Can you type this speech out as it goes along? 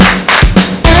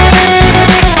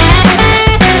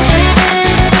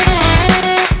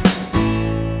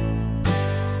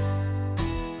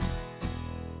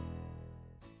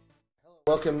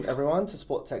Welcome everyone to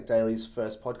Sport Tech Daily's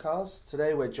first podcast.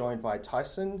 Today we're joined by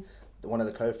Tyson, one of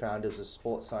the co-founders of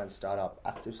sports science startup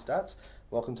Active Stats.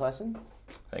 Welcome, Tyson.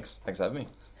 Thanks for having me.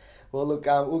 Well, look,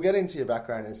 we'll get into your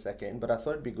background in a second, but I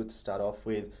thought it'd be good to start off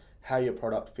with how your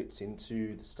product fits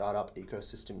into the startup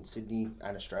ecosystem in Sydney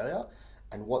and Australia,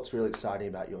 and what's really exciting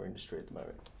about your industry at the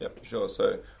moment. Yep, sure.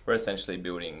 So we're essentially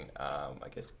building,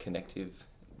 connective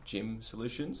gym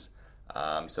solutions.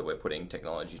 So we're putting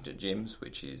technology into gyms,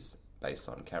 which is based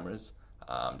on cameras,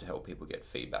 to help people get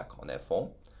feedback on their form.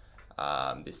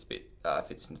 This bit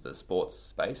fits into the sports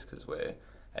space because we're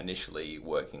initially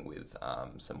working with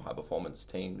some high performance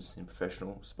teams in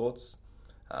professional sports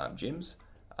gyms,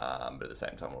 but at the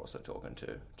same time we're also talking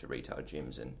to retail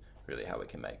gyms and really how we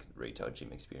can make the retail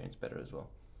gym experience better as well.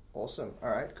 Awesome.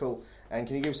 All right, cool. And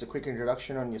can you give us a quick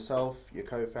introduction on yourself, your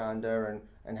co-founder,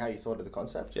 and how you thought of the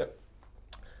concept? Yep.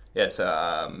 Yeah,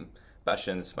 so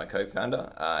Bastian's my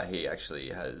co-founder. He actually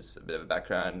has a bit of a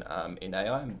background in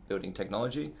AI and building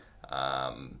technology.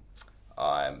 I've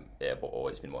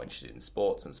always been more interested in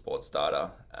sports and sports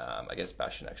data. I guess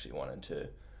Bastian actually wanted to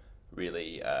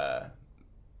really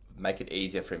make it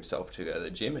easier for himself to go to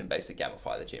the gym and basically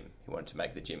gamify the gym. He wanted to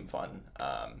make the gym fun,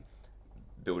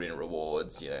 build in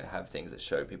rewards, have things that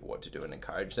show people what to do and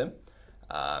encourage them.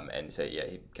 And so,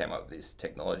 he came up with this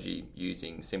technology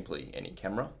using simply any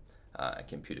camera and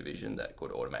computer vision that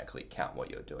could automatically count what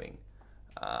you're doing.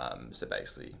 So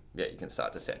basically, you can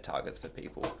start to set targets for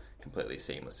people, completely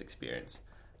seamless experience.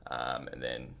 And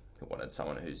then he wanted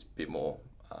someone who's a bit more,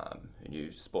 who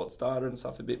knew sports data and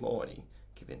stuff a bit more, and he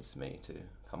convinced me to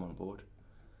come on board.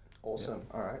 Awesome.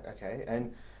 Yeah. All right. Okay.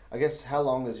 And I guess how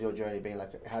long has your journey been?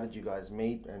 Like, how did you guys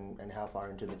meet, and how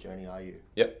far into the journey are you?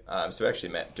 Yep. So we actually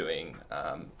met doing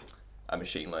a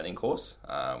machine learning course.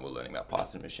 We're learning about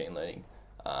Python machine learning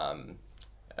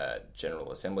at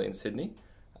General Assembly in Sydney.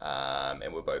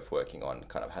 And we're both working on,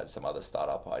 had some other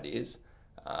startup ideas.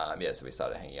 So we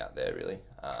started hanging out there really.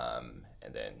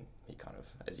 And then he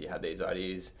as he had these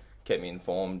ideas, kept me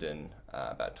informed, and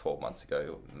about 12 months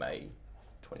ago, May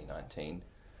 2019,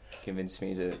 convinced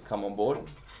me to come on board.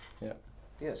 Yeah.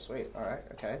 Yeah, sweet. All right,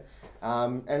 okay.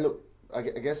 And look, I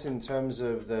guess in terms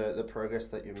of the progress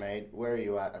that you've made, where are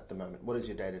you at the moment? What does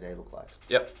your day-to-day look like?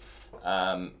 Yep.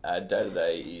 Our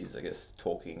day-to-day is, I guess,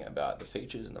 talking about the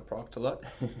features and the product a lot.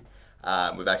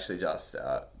 We've actually just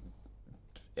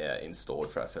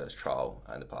installed for our first trial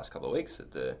in the past couple of weeks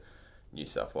at the New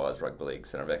South Wales Rugby League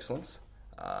Centre of Excellence.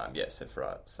 So for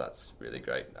us, that's really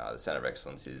great. The Centre of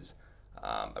Excellence is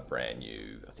a brand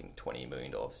new, I think, $20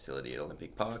 million facility at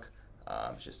Olympic Park.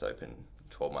 It's just opened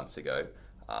 12 months ago.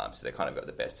 So they got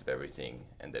the best of everything,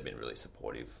 and they've been really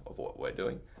supportive of what we're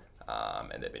doing.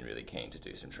 And they've been really keen to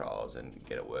do some trials and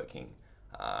get it working.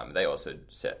 They also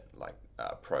set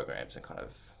programs and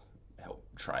help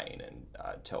train and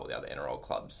tell the other NRL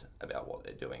clubs about what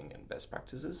they're doing and best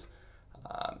practices.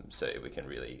 So we can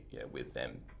really, with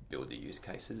them, build the use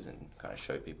cases and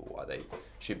show people why they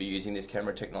should be using this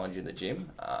camera technology in the gym.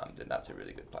 Then that's a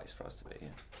really good place for us to be. Yeah.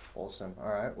 Awesome. All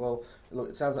right. Well, look,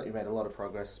 it sounds like you've made a lot of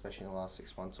progress, especially in the last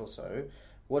 6 months or so.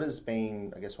 What has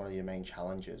been, I guess, one of your main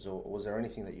challenges, or was there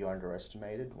anything that you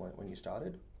underestimated when you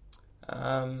started?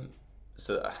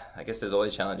 So I guess there's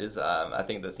always challenges. I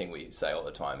think the thing we say all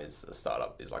the time is a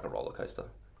startup is like a roller coaster.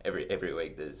 Every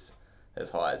week there's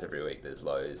highs, every week there's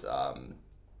lows.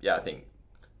 I think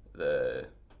the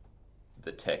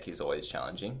tech is always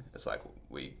challenging. It's like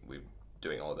we're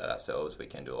doing all of that ourselves. We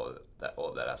can do all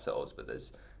of that ourselves, but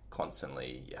there's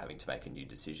constantly having to make a new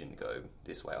decision to go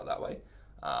this way or that way.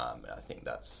 And I think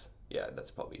that's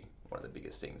probably one of the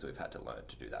biggest things we've had to learn,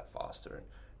 to do that faster and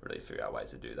really figure out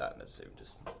ways to do that. And it's even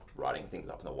just writing things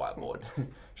up on the whiteboard,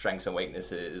 strengths and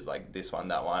weaknesses, like this one,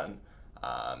 that one.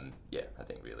 I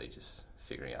think really just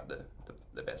figuring out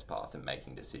the best path and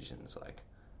making decisions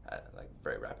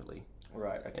very rapidly.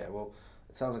 Right. Okay. Yeah. Well,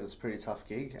 it sounds like it's a pretty tough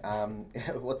gig.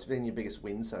 What's been your biggest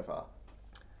win so far?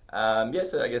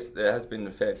 So I guess there has been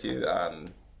a fair few.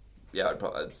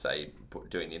 I'd say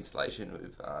doing the installation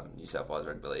with New South Wales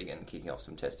Rugby League and kicking off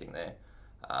some testing there.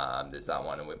 There's that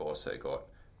one, and we've also got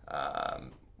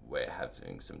we're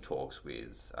having some talks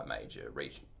with a major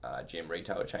gym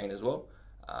retail chain as well.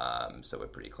 So we're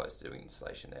pretty close to doing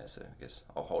installation there. So I guess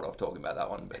I'll hold off talking about that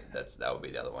one, but that would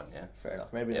be the other one. Yeah. Fair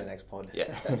enough. Maybe in the next pod.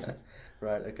 Yeah.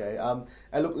 Right. Okay.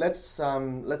 And look, let's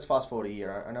fast forward a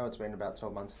year. I know it's been about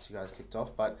 12 months since you guys kicked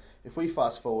off, but if we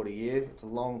fast forward a year, it's a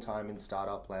long time in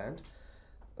startup land.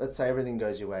 Let's say everything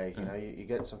goes your way. You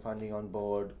get some funding on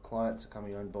board, clients are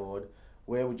coming on board.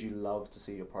 Where would you love to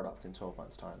see your product in 12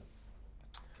 months' time?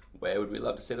 Where would we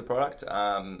love to see the product?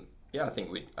 I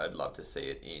think I'd love to see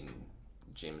it in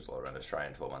gyms all around Australia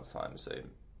in 12 months' time, so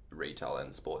retail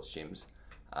and sports gyms.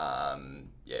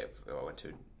 Yeah, I went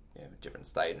to a different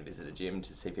state and visited a gym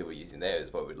to see people using there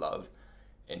is what we'd love.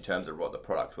 In terms of what the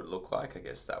product would look like, I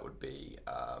guess that would be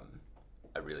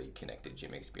a really connected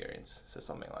gym experience. So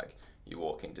something like you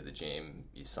walk into the gym,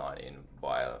 you sign in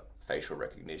via facial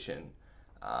recognition,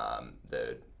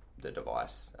 the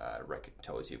device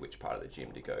tells you which part of the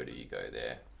gym to go to, you go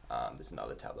there. There's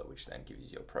another tablet which then gives you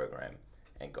your program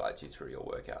and guides you through your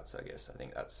workout. So I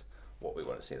think that's what we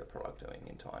want to see the product doing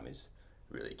in time, is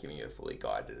really giving you a fully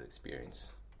guided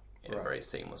experience in a very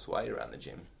seamless way around the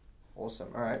gym. Awesome.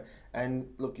 All right. And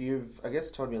look, you've, I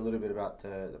guess, told me a little bit about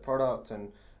the product,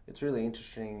 and it's really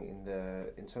interesting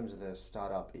in terms of the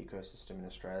startup ecosystem in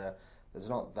Australia. There's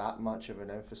not that much of an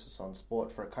emphasis on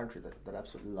sport for a country that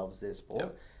absolutely loves their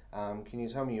sport. Yep. Can you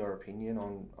tell me your opinion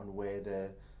on where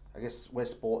where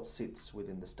sports sits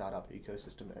within the startup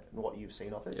ecosystem and what you've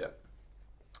seen of it?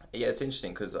 Yeah, it's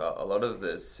interesting because a lot of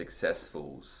the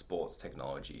successful sports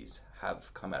technologies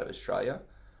have come out of Australia,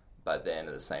 but then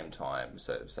at the same time,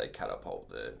 so say Catapult,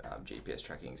 the GPS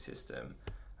tracking system,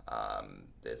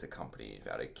 there's a company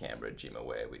out of Canberra,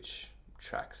 GymAware, which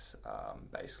tracks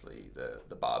basically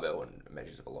the barbell and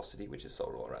measures the velocity, which is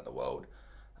sold all around the world.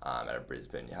 Out of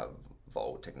Brisbane, you have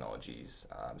Volt Technologies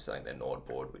selling their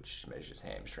NordBoard, which measures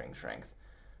hamstring strength.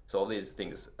 So all these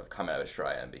things have come out of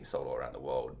Australia and being sold all around the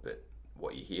world, but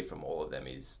what you hear from all of them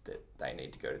is that they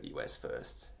need to go to the US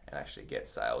first and actually get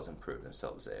sales and prove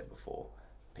themselves there before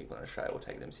people in Australia will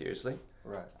take them seriously.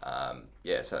 Right.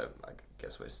 So I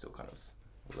guess we're still kind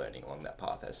of learning along that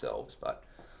path ourselves, but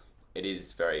it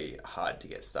is very hard to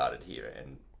get started here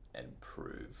and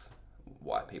prove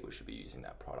why people should be using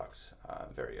that product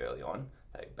very early on.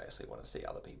 They basically want to see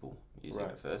other people using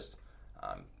it first.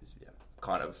 Is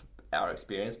kind of our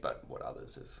experience, but what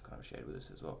others have kind of shared with us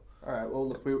as well. All right. Well,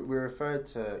 look, we referred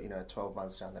to 12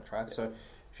 months down the track. Yeah. So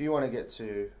if you want to get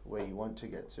to where you want to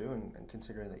get to, and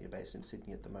considering that you're based in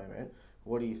Sydney at the moment,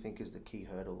 what do you think is the key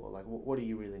hurdle, or like what do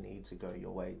you really need to go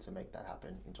your way to make that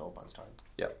happen in 12 months' time?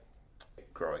 Yep.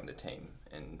 Growing the team,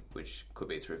 and which could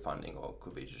be through funding or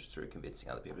could be just through convincing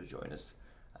other people to join us.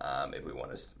 If we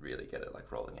want to really get it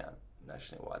like rolling out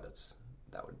nationally wide,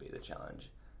 that would be the challenge.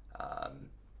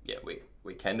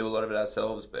 We can do a lot of it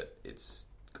ourselves, but it's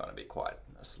going to be quite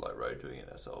a slow road doing it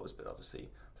ourselves. But obviously,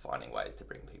 finding ways to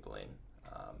bring people in,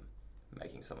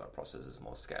 making some of our processes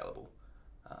more scalable.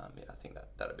 I think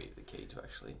that'd be the key to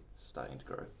actually starting to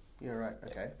grow. Yeah, right.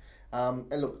 Okay.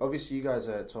 And look, obviously, you guys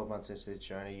are 12 months into this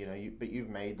journey. But you've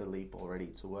made the leap already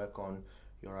to work on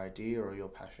your idea or your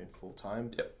passion full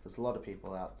time. Yep. There's a lot of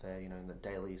people out there, in the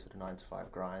daily sort of 9 to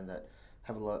 5 grind that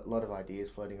have a lot of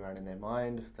ideas floating around in their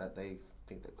mind that they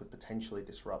think that could potentially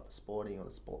disrupt the sporting or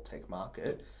the sport tech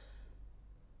market.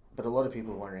 But a lot of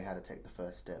people are wondering how to take the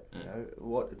first step.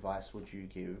 What advice would you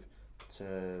give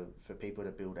for people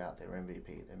to build out their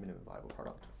MVP, their minimum viable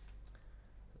product?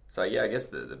 So I guess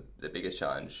the biggest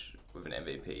challenge with an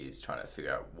MVP is trying to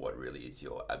figure out what really is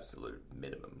your absolute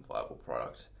minimum viable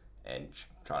product, and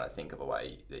trying to think of a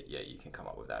way that you can come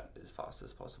up with that as fast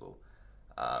as possible,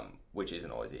 which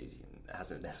isn't always easy and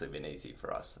hasn't necessarily been easy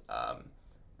for us.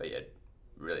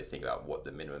 Really think about what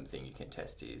the minimum thing you can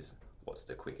test is, what's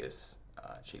the quickest,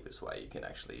 cheapest way you can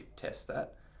actually test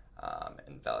that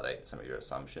and validate some of your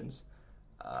assumptions.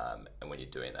 And when you're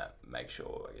doing that, make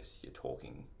sure, I guess, you're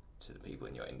talking to the people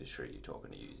in your industry, you're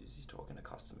talking to users, you're talking to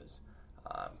customers,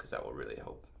 because that will really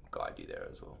help guide you there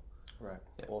as well. Right.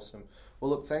 Yeah. Awesome. Well,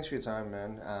 look, thanks for your time,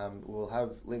 man. We'll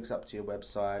have links up to your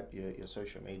website, your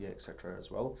social media, etc. as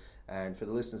well. And for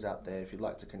the listeners out there, if you'd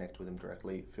like to connect with them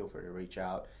directly, feel free to reach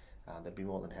out. They'd be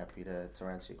more than happy to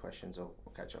answer your questions or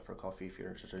catch up for a coffee if you're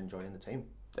interested in joining the team.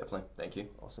 Definitely. Thank you.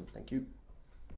 Awesome. Thank you.